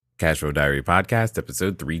Cashflow Diary Podcast,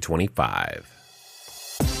 episode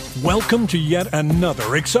 325. Welcome to yet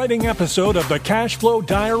another exciting episode of the Cashflow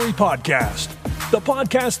Diary Podcast, the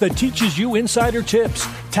podcast that teaches you insider tips,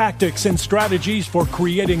 tactics, and strategies for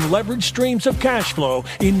creating leverage streams of cash flow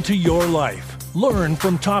into your life. Learn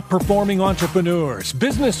from top-performing entrepreneurs,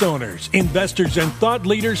 business owners, investors, and thought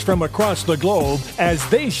leaders from across the globe as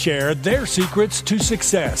they share their secrets to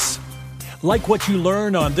success. Like what you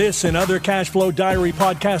learn on this and other Cashflow Diary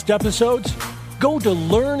podcast episodes? Go to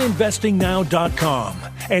learninvestingnow.com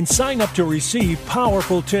and sign up to receive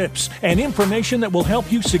powerful tips and information that will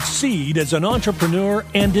help you succeed as an entrepreneur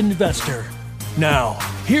and investor. Now,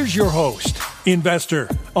 here's your host, investor,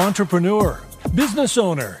 entrepreneur, business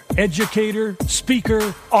owner, educator,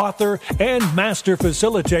 speaker, author, and master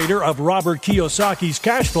facilitator of Robert Kiyosaki's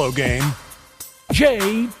cash flow game,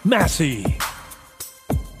 Jay Massey.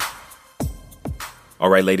 All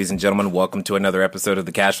right, ladies and gentlemen, welcome to another episode of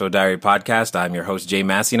the Cashflow Diary Podcast. I'm your host, Jay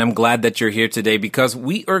Massey, and I'm glad that you're here today because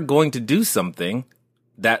we are going to do something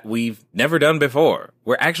that we've never done before.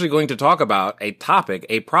 We're actually going to talk about a topic,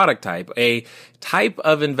 a product type, a type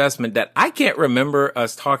of investment that I can't remember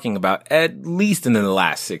us talking about at least in the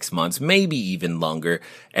last 6 months, maybe even longer.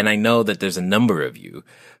 And I know that there's a number of you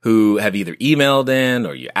who have either emailed in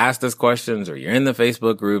or you asked us questions or you're in the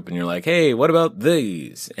Facebook group and you're like, hey, what about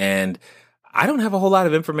these? And I don't have a whole lot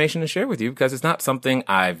of information to share with you because it's not something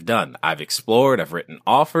I've done. I've explored, I've written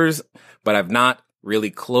offers, but I've not really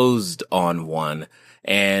closed on one.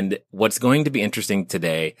 And what's going to be interesting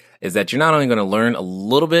today is that you're not only going to learn a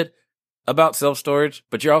little bit about self-storage,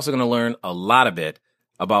 but you're also going to learn a lot of it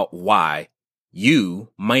about why you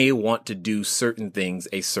may want to do certain things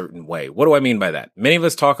a certain way. What do I mean by that? Many of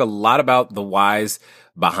us talk a lot about the whys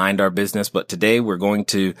behind our business, but today we're going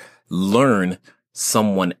to learn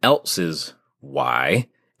someone else's why,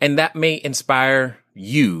 and that may inspire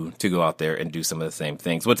you to go out there and do some of the same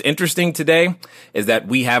things. What's interesting today is that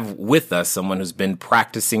we have with us someone who's been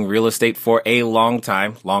practicing real estate for a long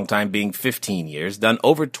time being 15 years, done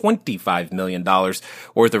over $25 million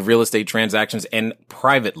worth of real estate transactions and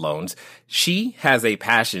private loans. She has a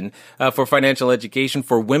passion for financial education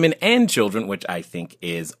for women and children, which I think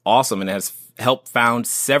is awesome, and has helped found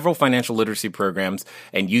several financial literacy programs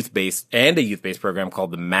and a youth-based program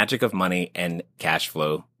called the Magic of Money and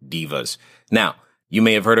Cashflow Divas. Now, you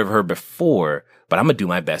may have heard of her before, but I'm going to do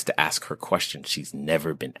my best to ask her questions she's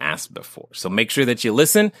never been asked before. So make sure that you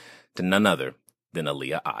listen to none other than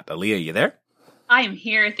Aaliyah Ott. Aaliyah, you there? I am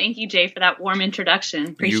here. Thank you, Jay, for that warm introduction.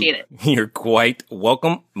 Appreciate it. You're quite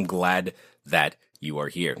welcome. I'm glad that you are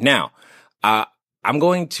here. Now, I'm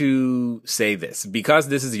going to say this. Because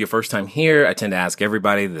this is your first time here, I tend to ask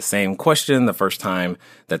everybody the same question the first time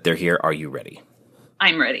that they're here. Are you ready?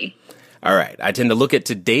 I'm ready. All right. I tend to look at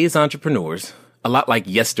today's entrepreneurs a lot like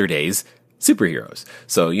yesterday's superheroes.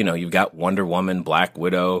 So, you've got Wonder Woman, Black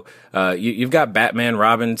Widow, you've got Batman,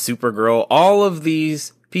 Robin, Supergirl, all of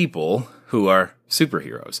these people who are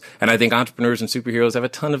superheroes. And I think entrepreneurs and superheroes have a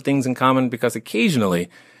ton of things in common because occasionally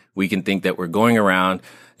we can think that we're going around,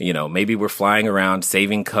 maybe we're flying around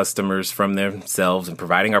saving customers from themselves and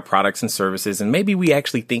providing our products and services. And maybe we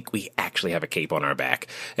actually think we actually have a cape on our back,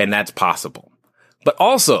 and that's possible. But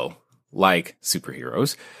also, like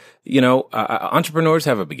superheroes, entrepreneurs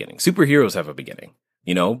have a beginning. Superheroes have a beginning.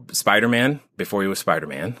 Spider-Man, before he was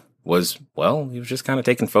Spider-Man, he was just kind of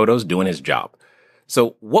taking photos, doing his job.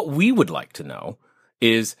 So what we would like to know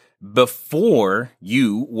is before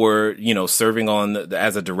you were, serving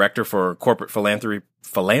as a director for corporate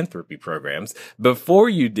philanthropy programs, before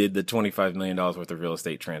you did the $25 million worth of real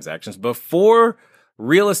estate transactions, before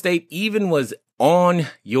real estate even was on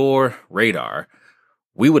your radar,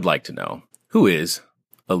 we would like to know, who is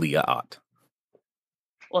Aaliyah Ott?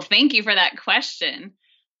 Well, thank you for that question.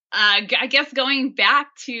 I guess going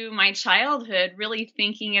back to my childhood, really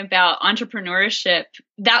thinking about entrepreneurship,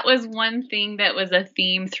 that was one thing that was a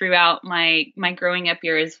theme throughout my growing up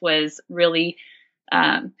years. Was really,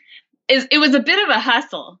 it was a bit of a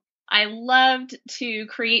hustle. I loved to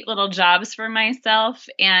create little jobs for myself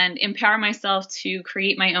and empower myself to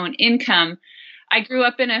create my own income. I grew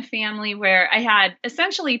up in a family where I had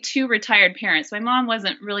essentially two retired parents. My mom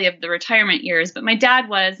wasn't really of the retirement years, but my dad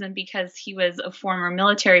was. And because he was a former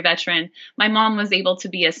military veteran, my mom was able to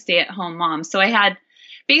be a stay-at-home mom. So I had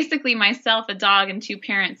basically myself, a dog, and two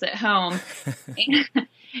parents at home.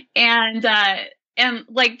 and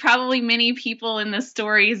like probably many people in the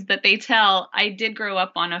stories that they tell, I did grow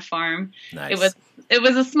up on a farm. Nice. It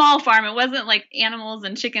was a small farm. It wasn't like animals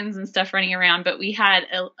and chickens and stuff running around, but we had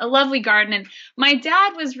a lovely garden. And my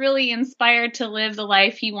dad was really inspired to live the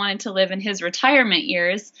life he wanted to live in his retirement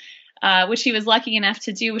years. which he was lucky enough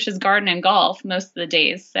to do, which is garden and golf most of the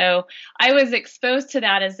days. So I was exposed to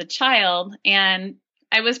that as a child, and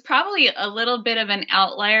I was probably a little bit of an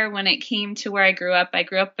outlier when it came to where I grew up. I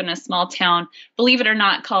grew up in a small town, believe it or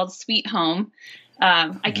not, called Sweet Home.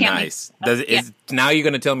 I can't. Nice. Now you're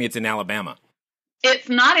going to tell me it's in Alabama. It's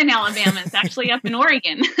not in Alabama. It's actually up in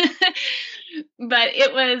Oregon. But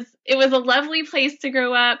it was a lovely place to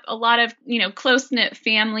grow up. A lot of, close-knit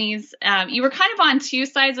families. You were kind of on two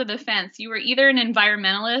sides of the fence. You were either an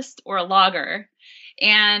environmentalist or a logger.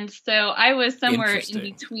 And so I was somewhere in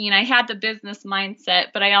between. I had the business mindset,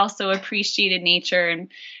 but I also appreciated nature,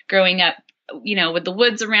 and growing up, with the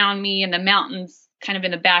woods around me and the mountains kind of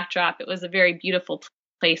in the backdrop, it was a very beautiful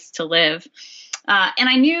place to live. And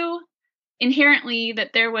I knew inherently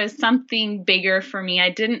that there was something bigger for me. I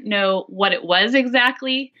didn't know what it was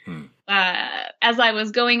exactly. As I was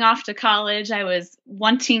going off to college, I was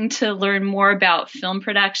wanting to learn more about film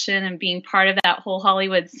production and being part of that whole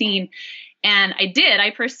Hollywood scene. And I did. I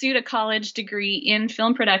pursued a college degree in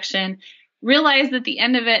film production, realized at the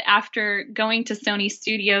end of it, after going to Sony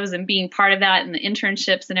Studios and being part of that and the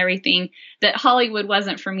internships and everything, that Hollywood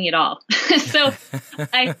wasn't for me at all. So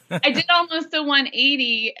I did almost a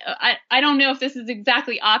 180. I don't know if this is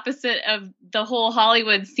exactly opposite of the whole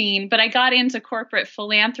Hollywood scene, but I got into corporate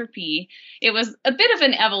philanthropy. It was a bit of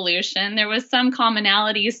an evolution. There was some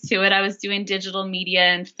commonalities to it. I was doing digital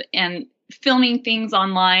media and filming things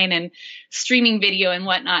online and streaming video and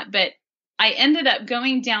whatnot. But I ended up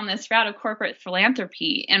going down this route of corporate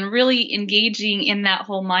philanthropy and really engaging in that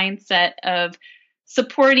whole mindset of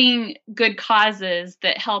supporting good causes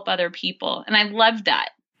that help other people. And I loved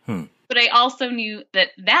that. But I also knew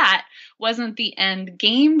that wasn't the end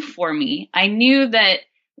game for me. I knew that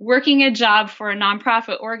working a job for a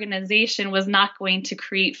nonprofit organization was not going to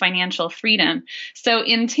create financial freedom. So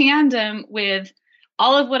in tandem with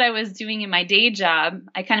all of what I was doing in my day job,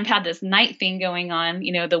 I kind of had this night thing going on,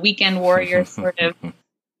 the weekend warrior sort of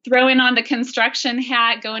throwing on the construction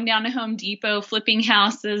hat, going down to Home Depot, flipping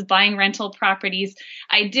houses, buying rental properties.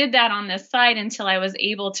 I did that on the side until I was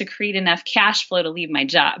able to create enough cash flow to leave my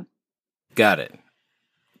job. Got it.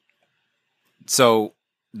 So,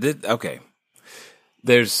 okay.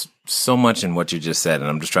 There's so much in what you just said, and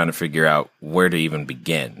I'm just trying to figure out where to even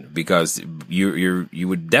begin, because you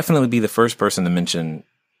would definitely be the first person to mention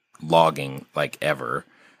logging like ever.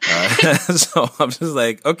 So I'm just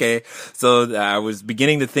like, okay. So I was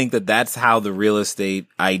beginning to think that that's how the real estate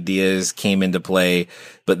ideas came into play,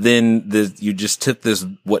 but then you just took this,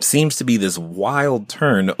 what seems to be this wild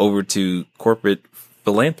turn over to corporate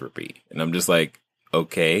philanthropy, and I'm just like,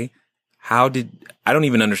 okay. I don't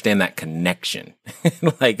even understand that connection.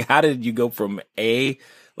 Like, how did you go from did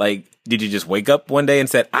you just wake up one day and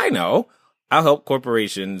said, I know, I'll help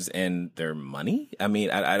corporations and their money? I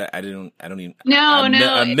mean, I don't even. No,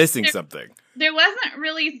 I'm missing something. There wasn't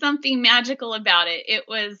really something magical about it. It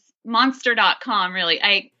was monster.com, really.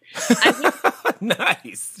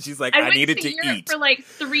 Nice. She's like, I needed to eat. For like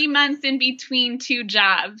 3 months in between two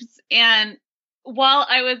jobs. And while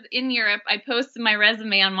I was in Europe, I posted my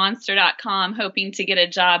resume on monster.com, hoping to get a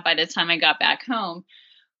job by the time I got back home,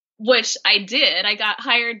 which I did. I got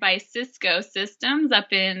hired by Cisco Systems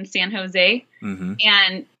up in San Jose. Mm-hmm.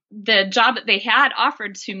 And the job that they had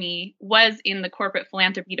offered to me was in the corporate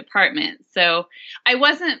philanthropy department. So I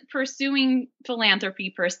wasn't pursuing philanthropy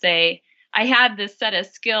per se. I had this set of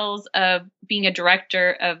skills of being a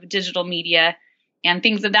director of digital media and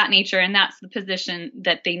things of that nature. And that's the position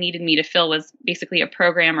that they needed me to fill, was basically a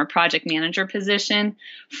program or project manager position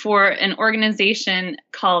for an organization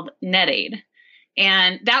called NetAid.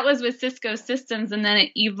 And that was with Cisco Systems. And then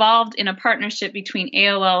it evolved in a partnership between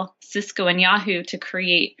AOL, Cisco, and Yahoo to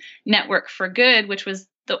create Network for Good, which was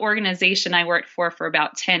the organization I worked for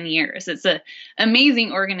about 10 years. It's an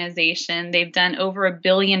amazing organization. They've done over $1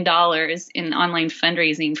 billion in online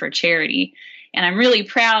fundraising for charity. And I'm really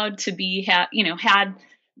proud to be, had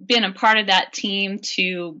been a part of that team,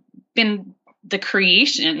 to been the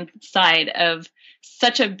creation side of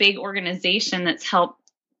such a big organization that's helped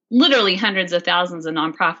literally hundreds of thousands of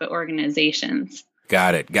nonprofit organizations.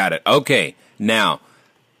 Got it. Okay. Now,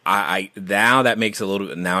 now that makes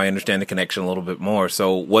now I understand the connection a little bit more.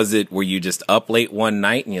 So were you just up late one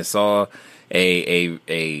night and you saw a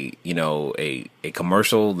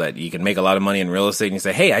commercial that you can make a lot of money in real estate and you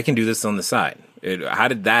say, hey, I can do this on the side? How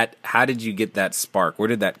did you get that spark? Where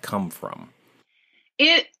did that come from?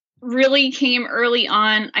 It really came early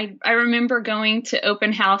on. I remember going to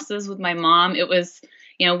open houses with my mom. It was,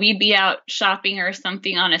 we'd be out shopping or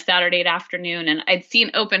something on a Saturday afternoon, and I'd see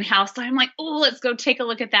an open house. So I'm like, oh, let's go take a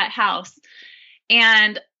look at that house.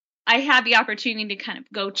 And I had the opportunity to kind of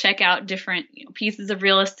go check out different pieces of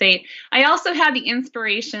real estate. I also had the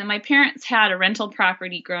inspiration. My parents had a rental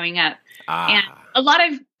property growing up, and a lot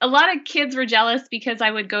of kids were jealous because I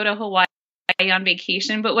would go to Hawaii on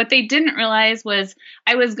vacation. But what they didn't realize was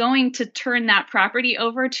I was going to turn that property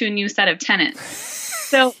over to a new set of tenants.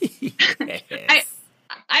 So Yes.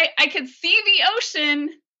 I could see the ocean,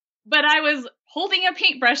 but I was holding a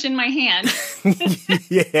paintbrush in my hand.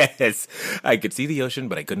 Yes. I could see the ocean,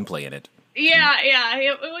 but I couldn't play in it. Yeah.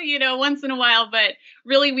 Once in a while, but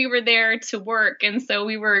really we were there to work. And so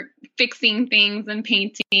we were fixing things and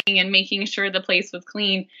painting and making sure the place was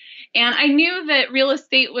clean. And I knew that real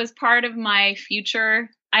estate was part of my future.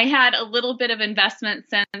 I had a little bit of investment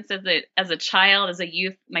sense as a child, as a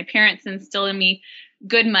youth. My parents instilled in me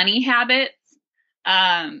good money habits,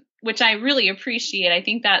 which I really appreciate. I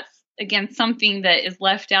think that's, again, something that is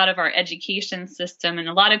left out of our education system. And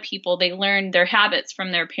a lot of people, they learn their habits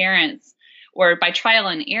from their parents or by trial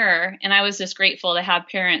and error. And I was just grateful to have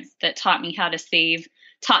parents that taught me how to save,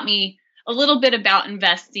 taught me a little bit about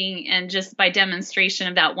investing, and just by demonstration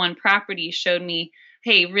of that one property showed me,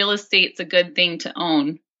 hey, real estate's a good thing to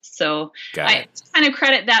own. So I kind of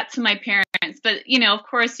credit that to my parents. But, of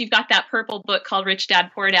course, you've got that purple book called Rich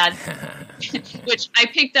Dad, Poor Dad, which I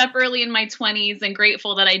picked up early in my 20s, and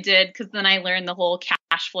grateful that I did, because then I learned the whole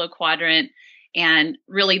cash flow quadrant and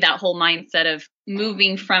really that whole mindset of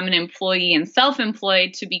moving from an employee and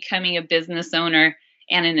self-employed to becoming a business owner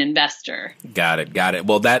and an investor. Got it.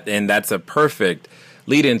 Well, that's a perfect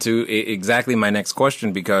lead into exactly my next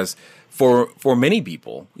question, because for many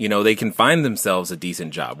people, they can find themselves a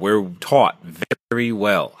decent job. We're taught very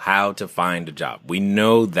well how to find a job. We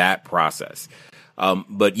know that process.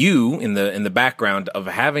 But you, in the background of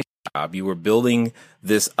having a job, you were building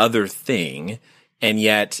this other thing. And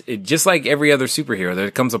yet, just like every other superhero,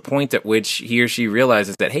 there comes a point at which he or she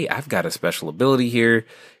realizes that, hey, I've got a special ability here.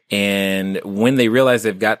 And when they realize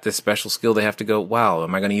they've got this special skill, they have to go, wow,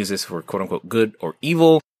 am I going to use this for quote unquote good or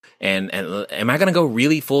evil? And am I going to go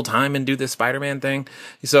really full time and do this Spider-Man thing?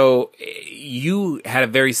 So you had a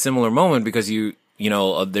very similar moment, because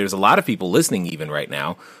there's a lot of people listening even right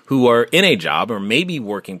now who are in a job or maybe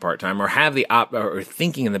working part-time or have or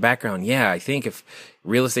thinking in the background, yeah, I think if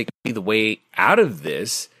real estate could be the way out of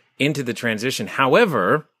this into the transition.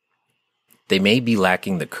 However, they may be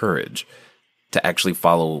lacking the courage to actually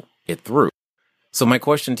follow it through. So my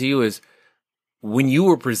question to you is, when you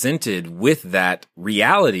were presented with that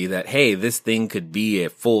reality that, hey, this thing could be a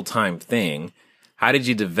full-time thing, how did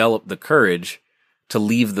you develop the courage to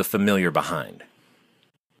leave the familiar behind?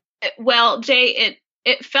 Well, Jay,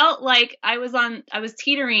 it felt like I was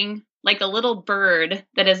teetering like a little bird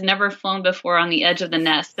that has never flown before on the edge of the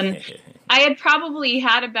nest. And I had probably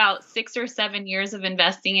had about 6 or 7 years of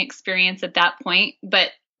investing experience at that point. But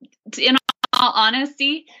in all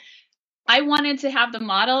honesty, I wanted to have the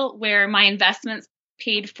model where my investments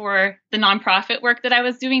paid for the nonprofit work that I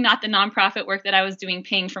was doing, not the nonprofit work that I was doing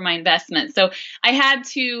paying for my investment. So I had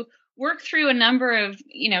to work through a number of,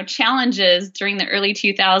 challenges during the early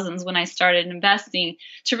 2000s when I started investing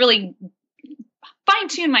to really fine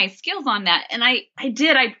tune my skills on that. And I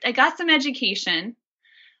did. I got some education.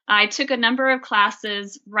 I took a number of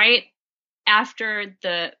classes right after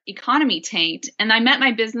the economy tanked. And I met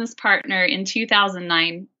my business partner in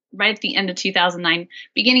 2009, right at the end of 2009,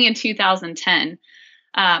 beginning in 2010.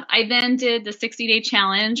 I then did the 60-day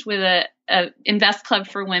challenge with a Invest Club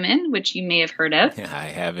for Women, which you may have heard of. Yeah, I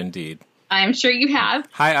have indeed. I'm sure you have.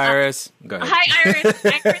 Hi, Iris. Go ahead. Hi, Iris.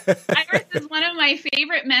 Iris is one of my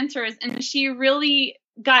favorite mentors, and she really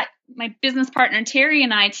got my business partner, Terry,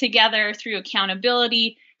 and I together through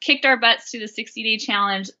accountability, kicked our butts to the 60-day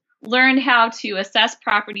challenge, learned how to assess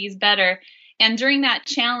properties better. And during that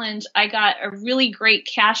challenge, I got a really great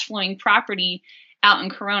cash flowing property out in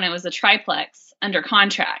Corona. It was a triplex under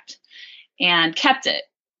contract, and kept it.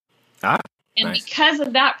 And nice. Because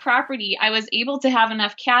of that property, I was able to have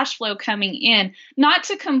enough cash flow coming in, not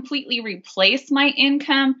to completely replace my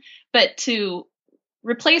income, but to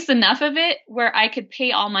replace enough of it where I could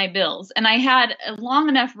pay all my bills. And I had a long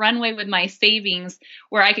enough runway with my savings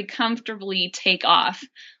where I could comfortably take off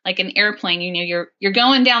like an airplane. You're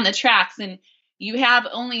going down the tracks and you have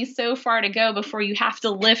only so far to go before you have to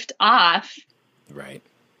lift off, right,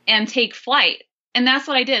 and take flight. And that's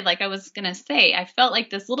what I did. Like I was going to say, I felt like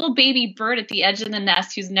this little baby bird at the edge of the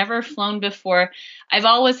nest who's never flown before. I've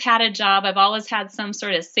always had a job. I've always had some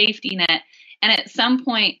sort of safety net. And at some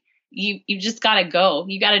point, you just got to go.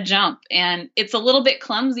 You got to jump. And it's a little bit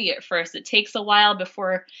clumsy at first. It takes a while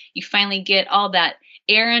before you finally get all that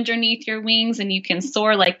air underneath your wings and you can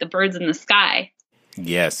soar like the birds in the sky.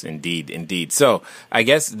 Yes, indeed, indeed. So I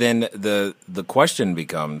guess then the question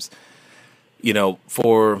becomes,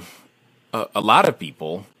 for a lot of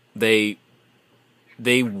people, they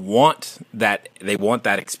want that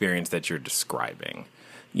experience that you're describing.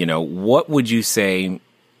 What would you say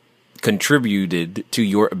contributed to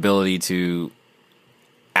your ability to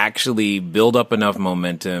actually build up enough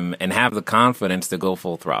momentum and have the confidence to go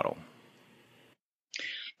full throttle?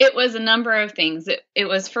 It was a number of things. It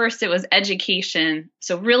was education.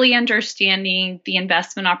 So really understanding the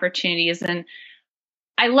investment opportunities. And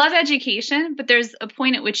I love education, but there's a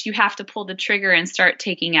point at which you have to pull the trigger and start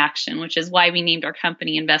taking action, which is why we named our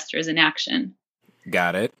company Investors in Action.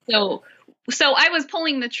 Got it. So I was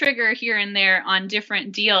pulling the trigger here and there on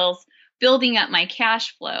different deals, building up my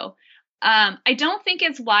cash flow. I don't think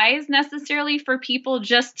it's wise necessarily for people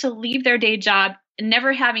just to leave their day job,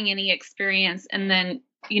 never having any experience, and then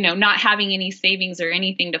not having any savings or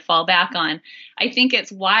anything to fall back on. I think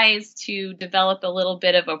it's wise to develop a little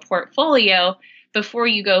bit of a portfolio before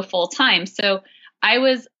you go full time. So I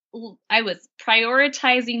was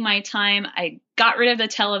prioritizing my time. I got rid of the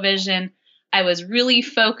television. I was really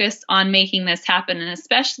focused on making this happen. And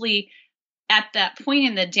especially at that point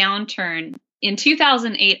in the downturn in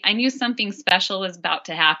 2008, I knew something special was about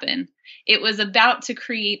to happen. It was about to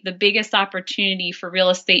create the biggest opportunity for real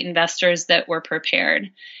estate investors that were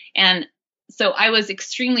prepared. And so I was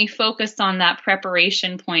extremely focused on that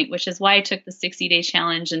preparation point, which is why I took the 60-day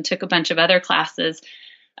challenge and took a bunch of other classes,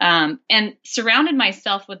 and surrounded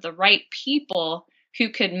myself with the right people who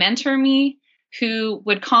could mentor me, who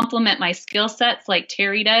would complement my skill sets like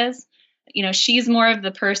Terry does. She's more of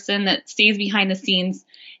the person that stays behind the scenes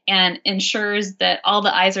and ensures that all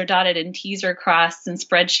the I's are dotted and T's are crossed and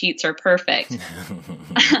spreadsheets are perfect.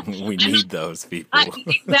 We need those people.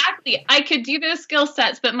 Exactly. I could do those skill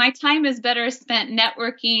sets, but my time is better spent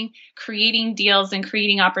networking, creating deals, and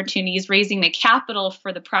creating opportunities, raising the capital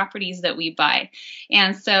for the properties that we buy.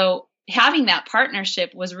 And so having that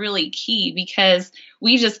partnership was really key because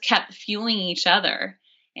we just kept fueling each other.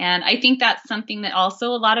 And I think that's something that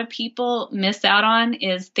also a lot of people miss out on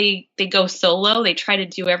is they go solo. They try to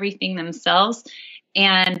do everything themselves.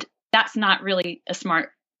 And that's not really a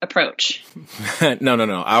smart approach. No.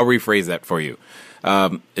 I'll rephrase that for you.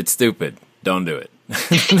 It's stupid. Don't do it.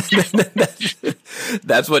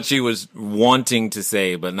 That's what she was wanting to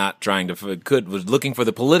say, but not trying to, was looking for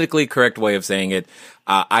the politically correct way of saying it.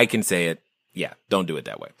 I can say it. Yeah, don't do it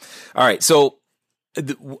that way. All right. So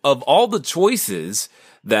of all the choices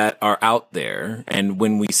that are out there, and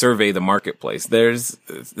when we survey the marketplace, there's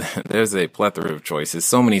a plethora of choices,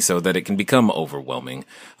 so many so that it can become overwhelming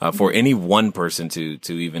for any one person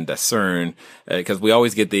to even discern, because we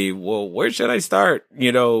always get the, well, where should I start,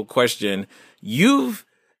 question. You've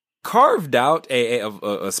carved out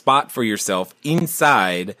a spot for yourself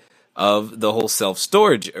inside of the whole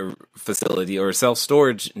self-storage facility or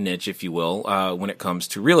self-storage niche, if you will, when it comes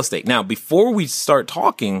to real estate. Now, before we start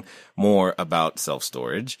talking more about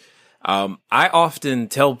self-storage, I often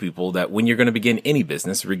tell people that when you're going to begin any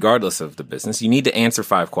business, regardless of the business, you need to answer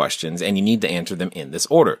 5 questions, and you need to answer them in this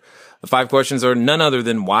order. The 5 questions are none other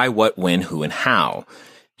than why, what, when, who, and how.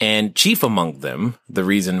 And chief among them, the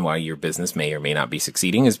reason why your business may or may not be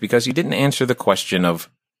succeeding is because you didn't answer the question of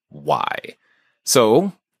why.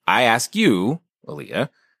 So I ask you, Aaliyah,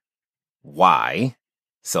 why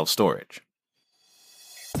self-storage?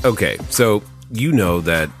 Okay, so you know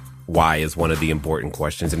that why is one of the important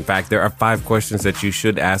questions. In fact, there are 5 questions that you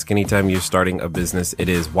should ask anytime you're starting a business. It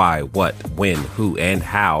is why, what, when, who, and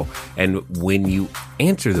how. And when you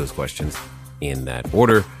answer those questions in that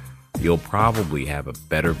order, you'll probably have a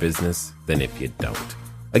better business than if you don't.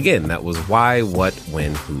 Again, that was why, what,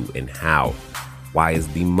 when, who, and how. Why is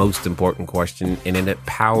the most important question, and it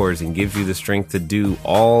empowers and gives you the strength to do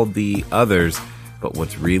all the others. But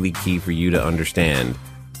what's really key for you to understand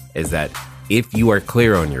is that if you are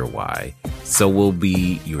clear on your why, so will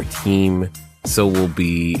be your team, so will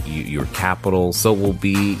be your capital, so will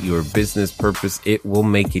be your business purpose. It will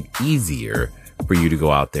make it easier for you to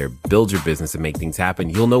go out there, build your business, and make things happen.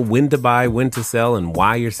 You'll know when to buy, when to sell, and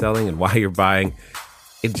why you're selling and why you're buying.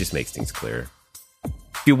 It just makes things clearer.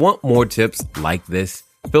 If you want more tips like this,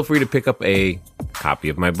 feel free to pick up a copy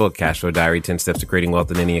of my book, Cashflow Diary, 10 Steps to Creating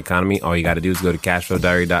Wealth in Any Economy. All you got to do is go to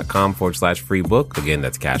cashflowdiary.com/free book. Again,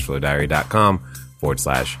 that's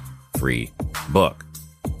cashflowdiary.com/free book.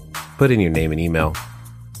 Put in your name and email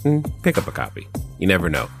and pick up a copy. You never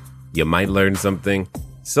know. You might learn something.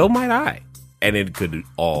 So might I. And it could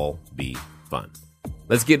all be fun.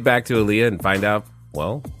 Let's get back to Aaliyah and find out,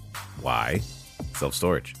 well, why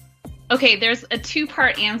self-storage? Okay, there's a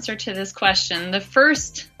 2-part answer to this question. The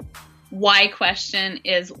first why question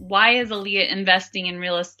is, why is Aaliyah investing in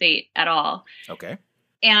real estate at all? Okay.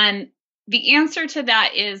 And the answer to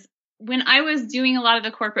that is, when I was doing a lot of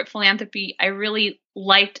the corporate philanthropy, I really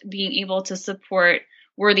liked being able to support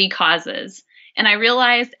worthy causes. And I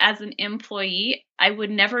realized as an employee, I would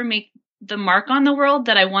never make the mark on the world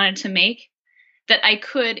that I wanted to make, that I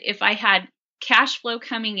could if I had cash flow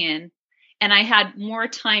coming in and I had more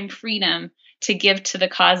time freedom to give to the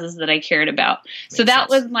causes that I cared about. So that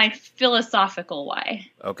was my philosophical why.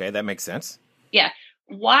 Okay, that makes sense. Yeah.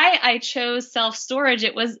 Why I chose self-storage,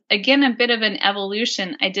 it was, again, a bit of an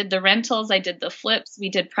evolution. I did the rentals, I did the flips, we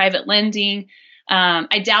did private lending.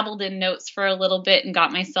 I dabbled in notes for a little bit and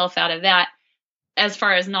got myself out of that as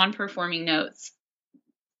far as non-performing notes.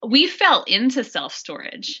 We fell into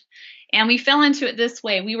self-storage, and we fell into it this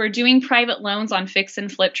way. We were doing private loans on fix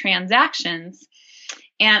and flip transactions.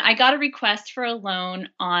 And I got a request for a loan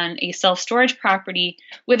on a self-storage property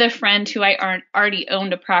with a friend who I already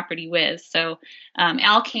owned a property with. So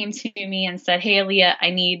Al came to me and said, "Hey, Aaliyah,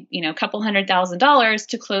 I need a couple $100,000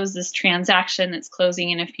 to close this transaction that's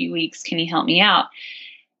closing in a few weeks. Can you help me out?"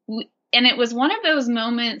 And it was one of those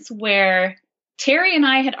moments where Terry and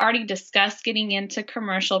I had already discussed getting into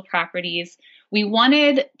commercial properties. We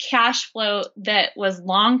wanted cash flow that was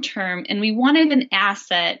long-term, and we wanted an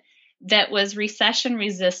asset that was recession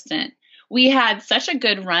resistant. We had such a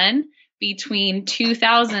good run between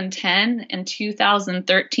 2010 and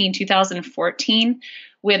 2013, 2014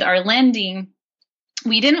 with our lending.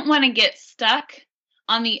 We didn't want to get stuck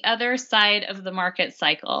on the other side of the market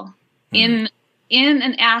cycle in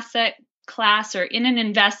an asset class or in an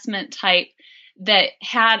investment type that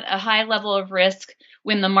had a high level of risk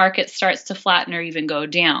when the market starts to flatten or even go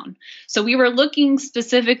down. So we were looking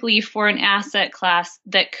specifically for an asset class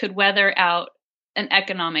that could weather out an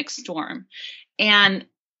economic storm. And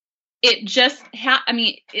it just,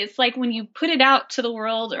 it's like when you put it out to the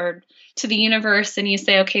world or to the universe and you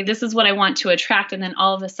say, okay, this is what I want to attract. And then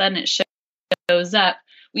all of a sudden it shows up.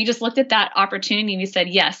 We just looked at that opportunity and we said,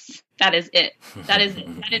 yes, that is it. That is it.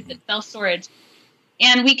 That is it, self-storage.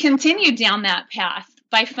 And we continued down that path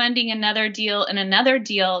by funding another deal and another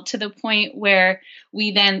deal to the point where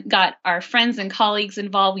we then got our friends and colleagues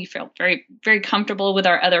involved. We felt very, very comfortable with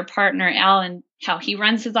our other partner, Al, and how he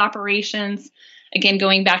runs his operations. Again,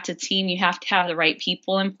 going back to team, you have to have the right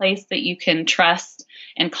people in place that you can trust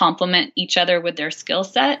and complement each other with their skill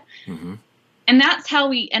set. Mm-hmm. And that's how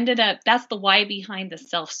we ended up. That's the why behind the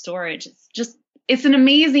self-storage. It's an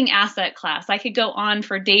amazing asset class. I could go on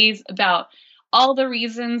for days about all the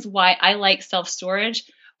reasons why I like self-storage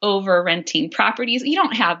over renting properties. You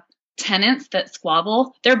don't have tenants that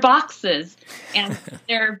squabble. They're boxes and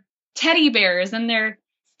they're teddy bears and they're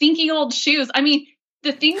stinky old shoes. I mean,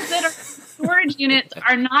 the things that are storage units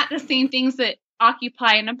are not the same things that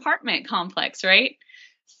occupy an apartment complex, right?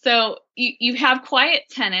 So you have quiet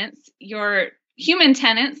tenants, your human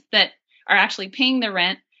tenants that are actually paying the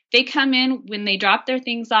rent. They come in when they drop their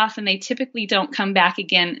things off, and they typically don't come back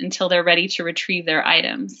again until they're ready to retrieve their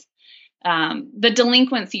items. The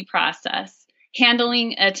delinquency process,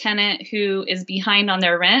 handling a tenant who is behind on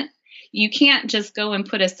their rent, you can't just go and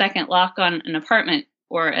put a second lock on an apartment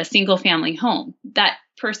or a single family home. That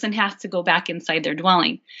person has to go back inside their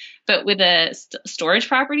dwelling. But with a storage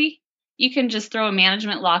property, you can just throw a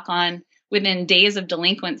management lock on within days of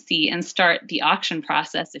delinquency and start the auction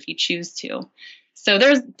process if you choose to. So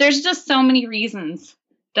there's just so many reasons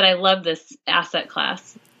that I love this asset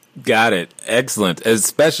class. Got it. Excellent.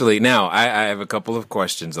 Especially now, I have a couple of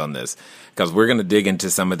questions on this because we're going to dig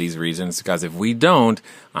into some of these reasons, because if we don't,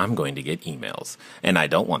 I'm going to get emails and I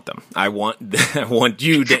don't want them. I want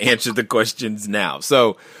you to answer the questions now.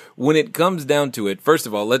 So when it comes down to it, first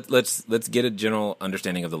of all, let's get a general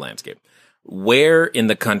understanding of the landscape. Where in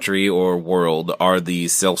the country or world are the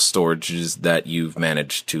self-storages that you've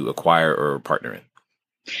managed to acquire or partner in?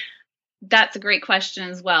 That's a great question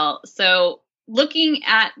as well. So looking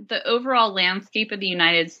at the overall landscape of the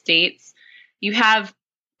United States, you have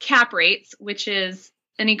cap rates, which is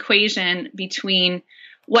an equation between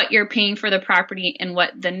what you're paying for the property and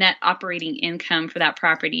what the net operating income for that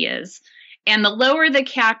property is. And the lower the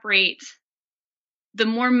cap rate, the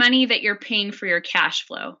more money that you're paying for your cash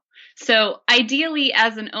flow. So ideally,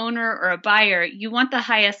 as an owner or a buyer, you want the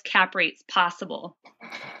highest cap rates possible.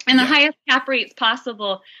 And the highest cap rates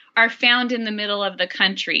possible are found in the middle of the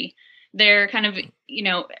country. They're kind of,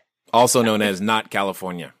 also known as not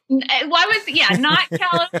California. Not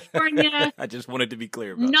California. I just wanted to be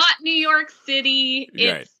clear about not New York City.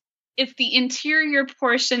 It's it's the interior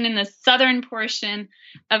portion and the southern portion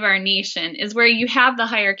of our nation is where you have the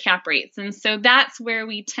higher cap rates. And so that's where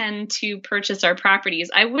we tend to purchase our properties.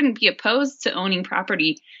 I wouldn't be opposed to owning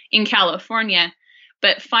property in California,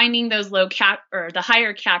 but finding those low cap or the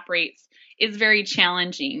higher cap rates is very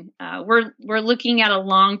challenging. We're looking at a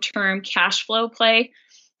long-term cash flow play.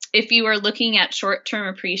 If you are looking at short-term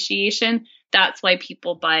appreciation, that's why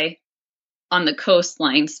people buy on the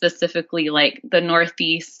coastline, specifically like the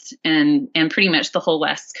Northeast and pretty much the whole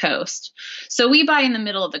West Coast. So we buy in the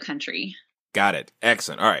middle of the country. Got it.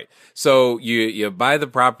 Excellent. All right. So you buy the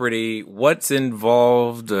property. What's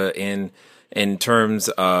involved in terms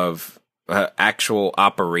of actual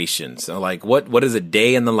operations? So like what does a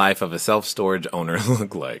day in the life of a self-storage owner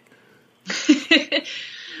look like?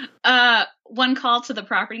 One call to the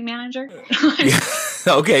property manager.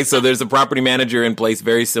 Okay, so there's a property manager in place,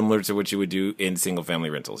 very similar to what you would do in single-family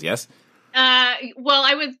rentals, yes? Well,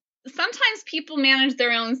 sometimes people manage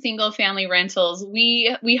their own single-family rentals.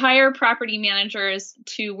 We hire property managers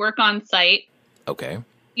to work on site. Okay.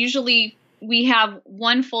 Usually we have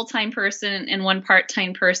one full-time person and one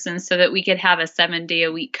part-time person so that we could have a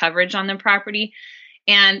 7-day-a-week coverage on the property.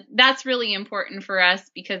 And that's really important for us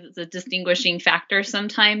because it's a distinguishing factor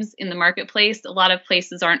sometimes in the marketplace. A lot of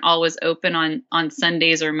places aren't always open on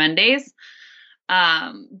Sundays or Mondays.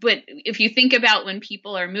 But if you think about when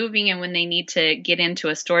people are moving and when they need to get into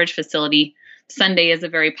a storage facility, Sunday is a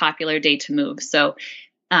very popular day to move. So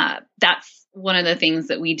that's one of the things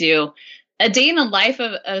that we do. A day in the life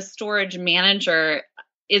of a storage manager,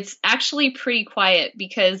 it's actually pretty quiet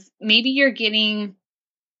because maybe you're getting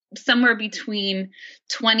somewhere between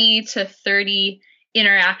 20 to 30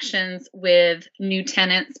 interactions with new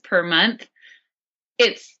tenants per month.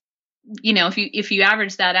 It's, if you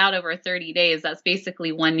average that out over 30 days, that's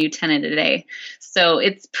basically one new tenant a day. So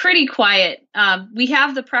it's pretty quiet. We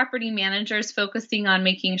have the property managers focusing on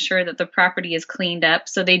making sure that the property is cleaned up.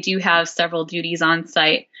 So they do have several duties on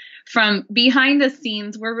site. From behind the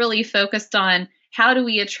scenes, we're really focused on how do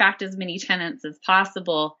we attract as many tenants as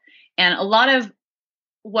possible. And a lot of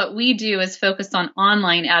what we do is focused on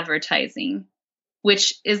online advertising,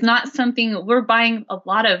 which is not something we're buying a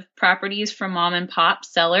lot of properties from mom and pop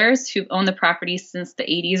sellers who've owned the properties since the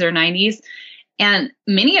 80s or 90s. And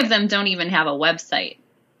many of them don't even have a website.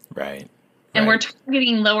 Right. And we're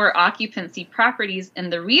targeting lower occupancy properties.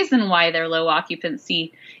 And the reason why they're low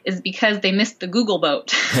occupancy is because they missed the Google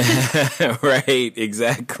boat. Right.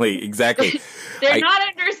 Exactly. They're not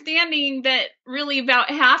understanding that really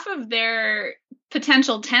about half of their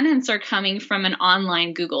potential tenants are coming from an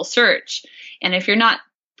online Google search. And if you're not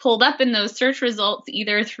pulled up in those search results,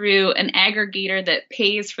 either through an aggregator that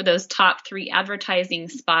pays for those top 3 advertising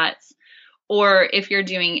spots, or if you're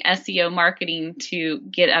doing SEO marketing to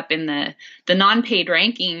get up in the non-paid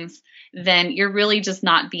rankings, then you're really just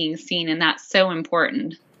not being seen. And that's so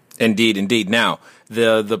important. Indeed. Now,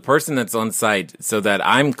 the person that's on site, so that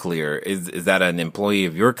I'm clear, is that an employee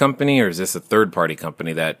of your company, or is this a third-party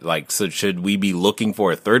company that, so should we be looking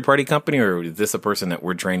for a third-party company, or is this a person that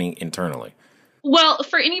we're training internally? Well,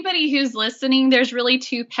 for anybody who's listening, there's really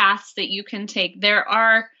 2 paths that you can take. There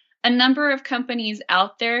are a number of companies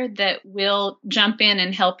out there that will jump in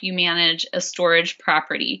and help you manage a storage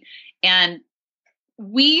property. And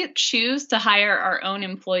we choose to hire our own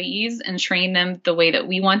employees and train them the way that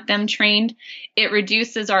we want them trained. It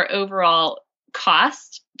reduces our overall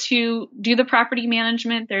cost to do the property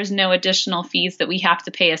management. There's no additional fees that we have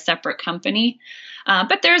to pay a separate company.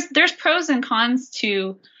 But there's pros and cons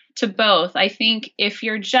to both. I think if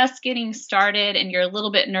you're just getting started and you're a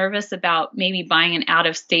little bit nervous about maybe buying an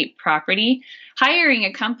out-of-state property, hiring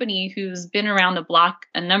a company who's been around the block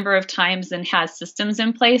a number of times and has systems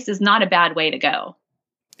in place is not a bad way to go.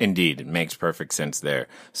 Indeed, it makes perfect sense there.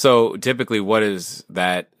 So typically, what is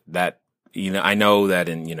that I know that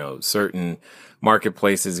in certain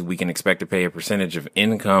marketplaces we can expect to pay a percentage of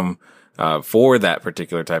income for that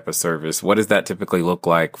particular type of service. What does that typically look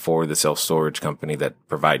like for the self-storage company that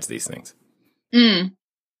provides these things?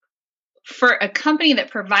 For a company that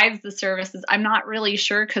provides the services, I'm not really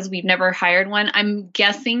sure because we've never hired one. I'm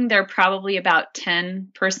guessing they're probably about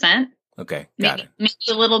 10%. Okay, got it. Maybe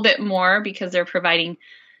a little bit more because they're providing.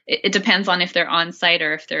 It depends on if they're on site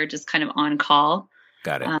or if they're just kind of on call.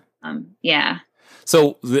 Got it. Yeah.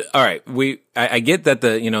 So, all right, I get that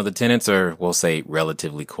the tenants are, we'll say,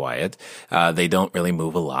 relatively quiet. They don't really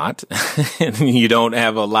move a lot. And you don't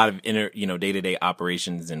have a lot of day-to-day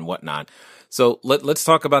operations and whatnot. So let's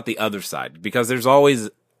talk about the other side, because there's always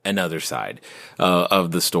another side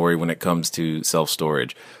of the story when it comes to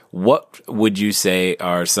self-storage. What would you say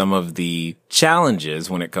are some of the challenges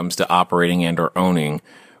when it comes to operating and or owning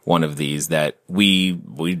one of these that we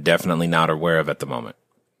definitely not aware of at the moment?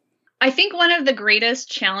 I think one of the greatest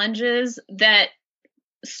challenges that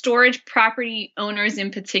storage property owners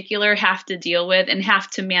in particular have to deal with and have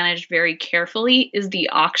to manage very carefully is the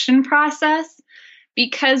auction process.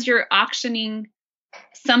 Because you're auctioning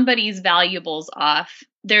somebody's valuables off,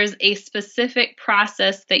 there's a specific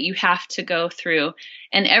process that you have to go through,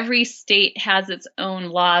 and every state has its own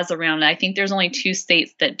laws around it. I think there's only 2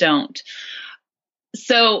 states that don't.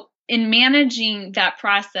 So in managing that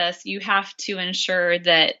process, you have to ensure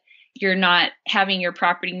that you're not having your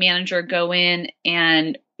property manager go in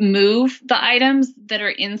and move the items that are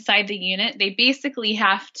inside the unit. They basically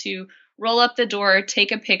have to roll up the door,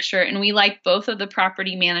 take a picture, and we like both of the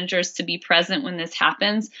property managers to be present when this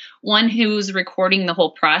happens. One who's recording the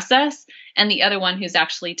whole process and the other one who's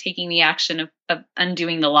actually taking the action of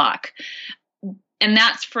undoing the lock. And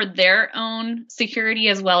that's for their own security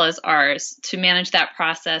as well as ours to manage that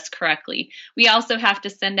process correctly. We also have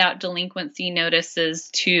to send out delinquency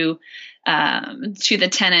notices to the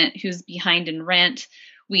tenant who's behind in rent.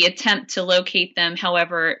 We attempt to locate them,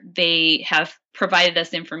 however, they have provided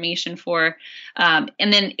us information for. And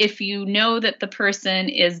then if you know that the person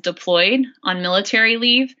is deployed on military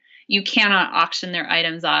leave, you cannot auction their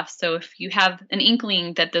items off. So if you have an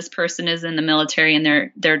inkling that this person is in the military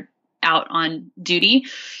and they're out on duty,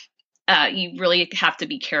 you really have to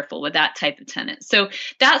be careful with that type of tenant. So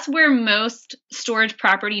that's where most storage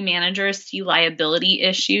property managers see liability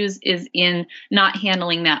issues, is in not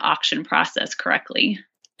handling that auction process correctly.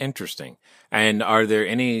 Interesting. And are there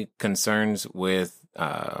any concerns with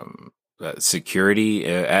security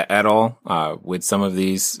at all with some of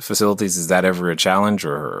these facilities? Is that ever a challenge,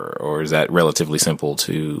 or is that relatively simple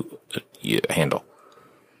to handle?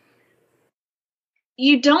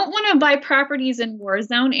 You don't want to buy properties in war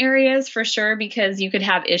zone areas for sure, because you could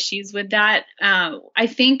have issues with that. I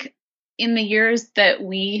think in the years that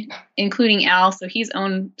we, including Al, so he's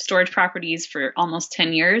owned storage properties for almost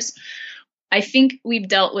 10 years, I think we've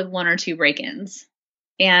dealt with 1 or 2 break-ins.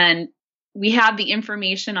 And we have the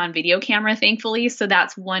information on video camera, thankfully. So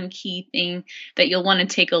that's one key thing that you'll want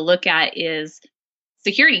to take a look at is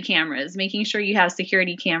security cameras, making sure you have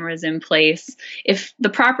security cameras in place. If the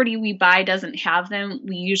property we buy doesn't have them,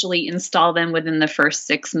 we usually install them within the first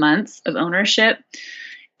 6 months of ownership.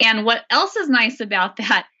 And what else is nice about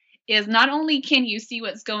that is not only can you see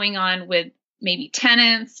what's going on with maybe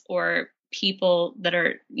tenants or people that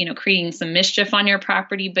are, creating some mischief on your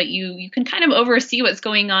property, but you can kind of oversee what's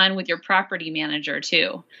going on with your property manager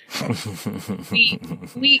too.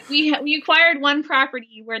 we acquired one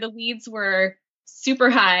property where the weeds were super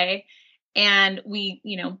high, and we,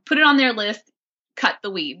 put it on their list, cut the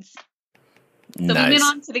weeds. So nice. We went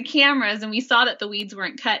on to the cameras and we saw that the weeds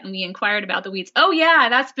weren't cut, and we inquired about the weeds. Oh yeah,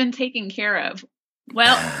 that's been taken care of.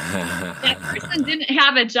 Well, that person didn't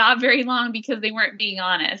have a job very long because they weren't being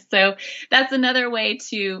honest. So that's another way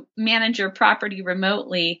to manage your property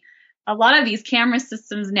remotely. A lot of these camera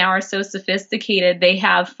systems now are so sophisticated. They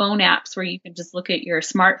have phone apps where you can just look at your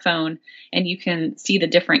smartphone and you can see the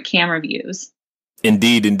different camera views.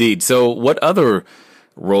 Indeed. So what other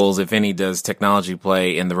roles, if any, does technology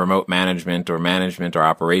play in the remote management or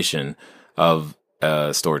operation of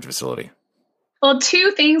a storage facility? Well,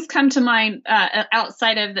 2 things come to mind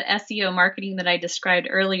outside of the SEO marketing that I described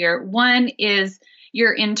earlier. One is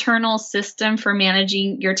your internal system for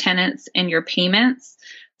managing your tenants and your payments.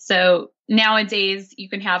 So nowadays, you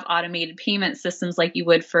can have automated payment systems like you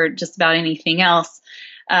would for just about anything else,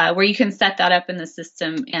 where you can set that up in the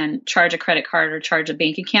system and charge a credit card or charge a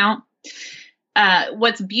bank account.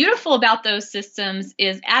 What's beautiful about those systems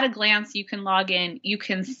is at a glance, you can log in, you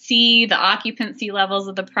can see the occupancy levels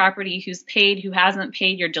of the property, who's paid, who hasn't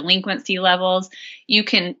paid, your delinquency levels. You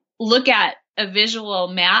can look at a visual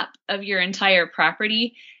map of your entire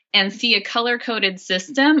property and see a color-coded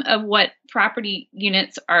system of what property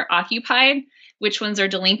units are occupied, which ones are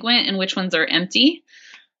delinquent and which ones are empty,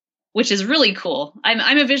 which is really cool.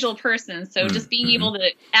 I'm a visual person, so just being able to,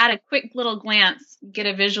 at a quick little glance, get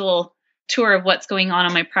a visual tour of what's going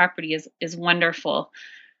on my property is wonderful.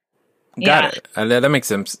 Got it. That makes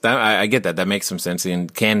sense. I get that. That makes some sense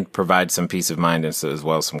and can provide some peace of mind and as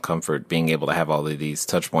well as some comfort being able to have all of these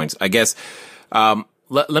touch points. I guess,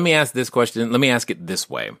 let me ask this question. Let me ask it this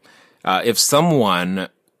way. If someone,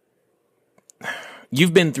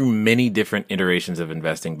 you've been through many different iterations of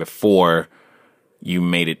investing before you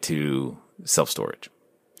made it to self-storage.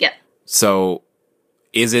 Yeah. So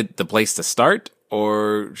is it the place to start,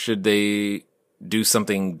 or should they do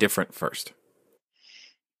something different first?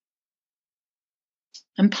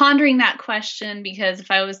 I'm pondering that question because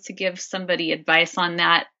if I was to give somebody advice on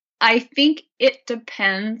that, I think it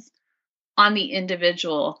depends on the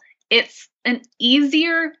individual. It's an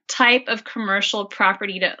easier type of commercial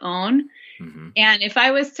property to own. Mm-hmm. And if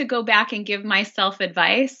I was to go back and give myself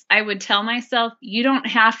advice, I would tell myself, you don't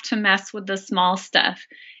have to mess with the small stuff.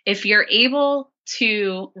 If you're able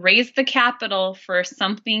to raise the capital for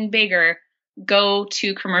something bigger, go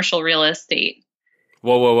to commercial real estate.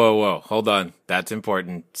 Whoa. Hold on. That's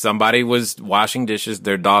important. Somebody was washing dishes,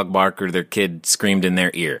 their dog barked, or their kid screamed in their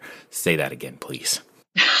ear. Say that again, please.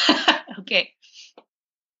 Okay.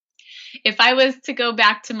 If I was to go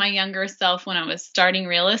back to my younger self when I was starting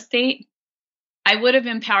real estate, I would have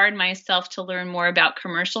empowered myself to learn more about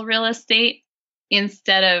commercial real estate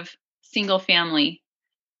instead of single family.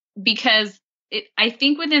 Because I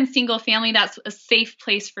think within single family, that's a safe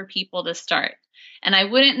place for people to start. And I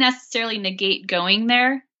wouldn't necessarily negate going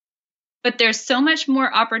there, but there's so much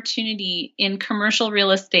more opportunity in commercial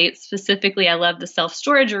real estate. Specifically, I love the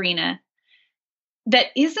self-storage arena that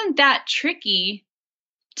isn't that tricky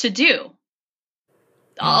to do.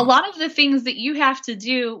 A lot of the things that you have to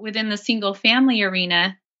do within the single family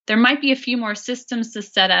arena, there might be a few more systems to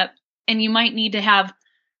set up, and you might need to have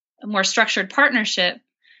a more structured partnership.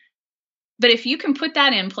 But if you can put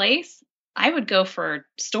that in place, I would go for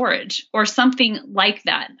storage or something like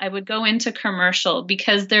that. I would go into commercial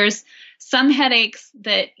because there's some headaches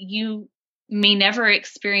that you may never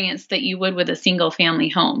experience that you would with a single family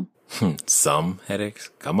home. Some headaches?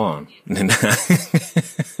 Come on. Well,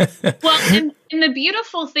 and the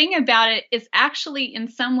beautiful thing about it is actually in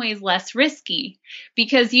some ways less risky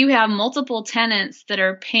because you have multiple tenants that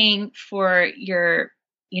are paying for your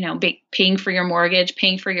paying for your mortgage,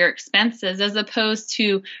 paying for your expenses, as opposed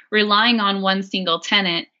to relying on one single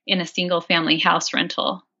tenant in a single family house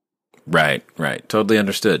rental. Right. Totally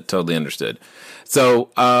understood.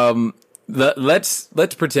 So,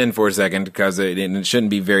 let's pretend for a second, because it shouldn't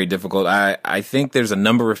be very difficult. I think there's a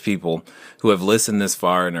number of people who have listened this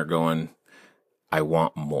far and are going, I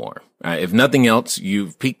want more. If nothing else,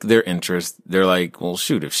 you've piqued their interest. They're like, well,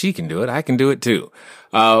 shoot, if she can do it, I can do it too.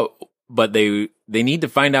 But they need to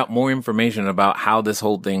find out more information about how this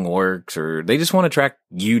whole thing works, or they just want to track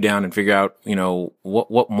you down and figure out,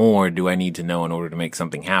 what more do I need to know in order to make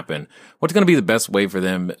something happen? What's going to be the best way for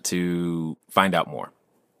them to find out more?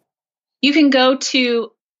 You can go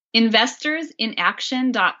to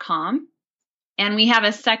investorsinaction.com, and we have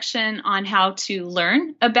a section on how to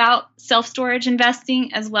learn about self-storage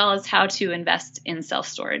investing as well as how to invest in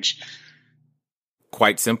self-storage.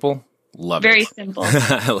 Quite simple. Love Very it. Very simple.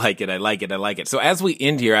 I like it. So as we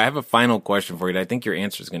end here, I have a final question for you. I think your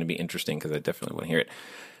answer is going to be interesting because I definitely want to hear it.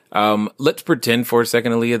 Let's pretend for a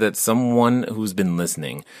second, Aaliyah, that someone who's been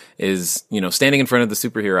listening is, standing in front of the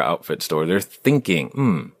superhero outfit store. They're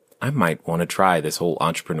thinking, I might want to try this whole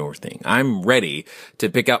entrepreneur thing. I'm ready to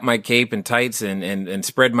pick up my cape and tights and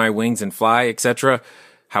spread my wings and fly, etc.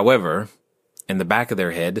 However, in the back of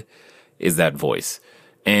their head is that voice.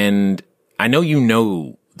 And I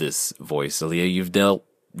know this voice, Aaliyah.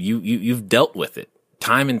 You've dealt with it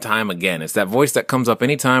time and time again. It's that voice that comes up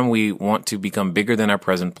anytime we want to become bigger than our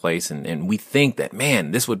present place, and we think that,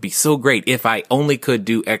 man, this would be so great if I only could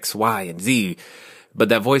do X, Y, and Z. But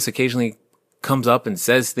that voice occasionally comes up and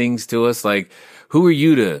says things to us like, who are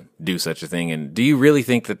you to do such a thing? And do you really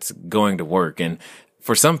think that's going to work? And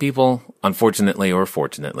for some people, unfortunately or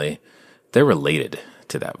fortunately, they're related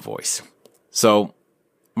to that voice. So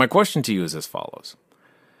my question to you is as follows.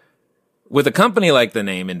 With a company like the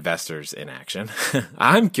name Investors in Action,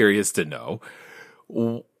 I'm curious to know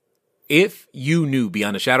if you knew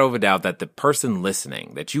beyond a shadow of a doubt that the person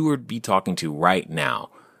listening that you would be talking to right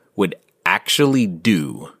now would actually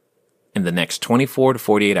do in the next 24 to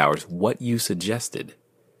 48 hours what you suggested.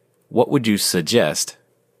 What would you suggest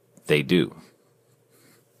they do?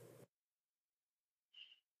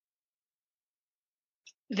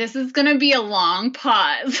 This is going to be a long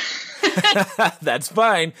pause. That's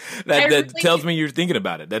fine. That tells me you're thinking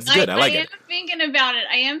about it. That's good. I like it.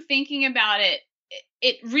 I am thinking about it.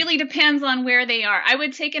 It really depends on where they are. I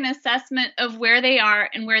would take an assessment of where they are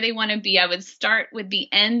and where they want to be. I would start with the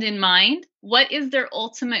end in mind. What is their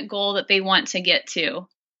ultimate goal that they want to get to?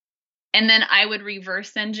 And then I would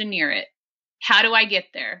reverse engineer it. How do I get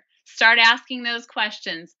there? Start asking those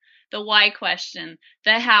questions. The why question,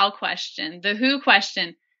 the how question, the who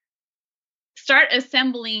question. Start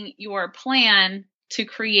assembling your plan to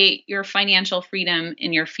create your financial freedom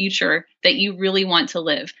in your future that you really want to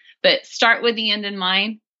live. But start with the end in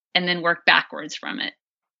mind and then work backwards from it.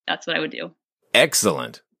 That's what I would do.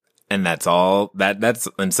 Excellent. And that's all that's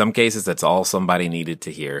in some cases, that's all somebody needed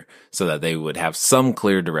to hear so that they would have some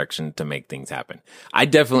clear direction to make things happen. I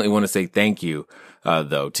definitely want to say thank you,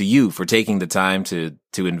 though, to you for taking the time to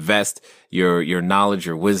invest your knowledge,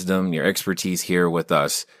 your wisdom, your expertise here with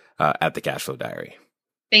us, at the Cashflow Diary.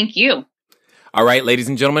 Thank you. All right, ladies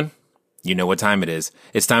and gentlemen, you know what time it is.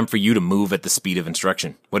 It's time for you to move at the speed of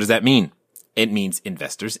instruction. What does that mean? It means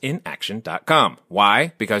investorsinaction.com.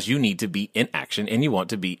 Why? Because you need to be in action and you want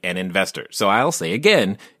to be an investor. So I'll say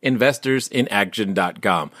again,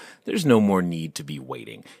 investorsinaction.com. There's no more need to be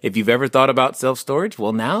waiting. If you've ever thought about self-storage,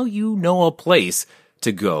 well, now you know a place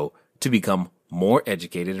to go to become more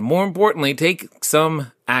educated and, more importantly, take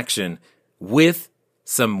some action with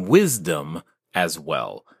some wisdom as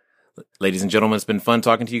well. Ladies and gentlemen, it's been fun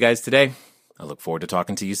talking to you guys today. I look forward to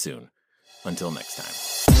talking to you soon. Until next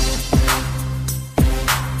time.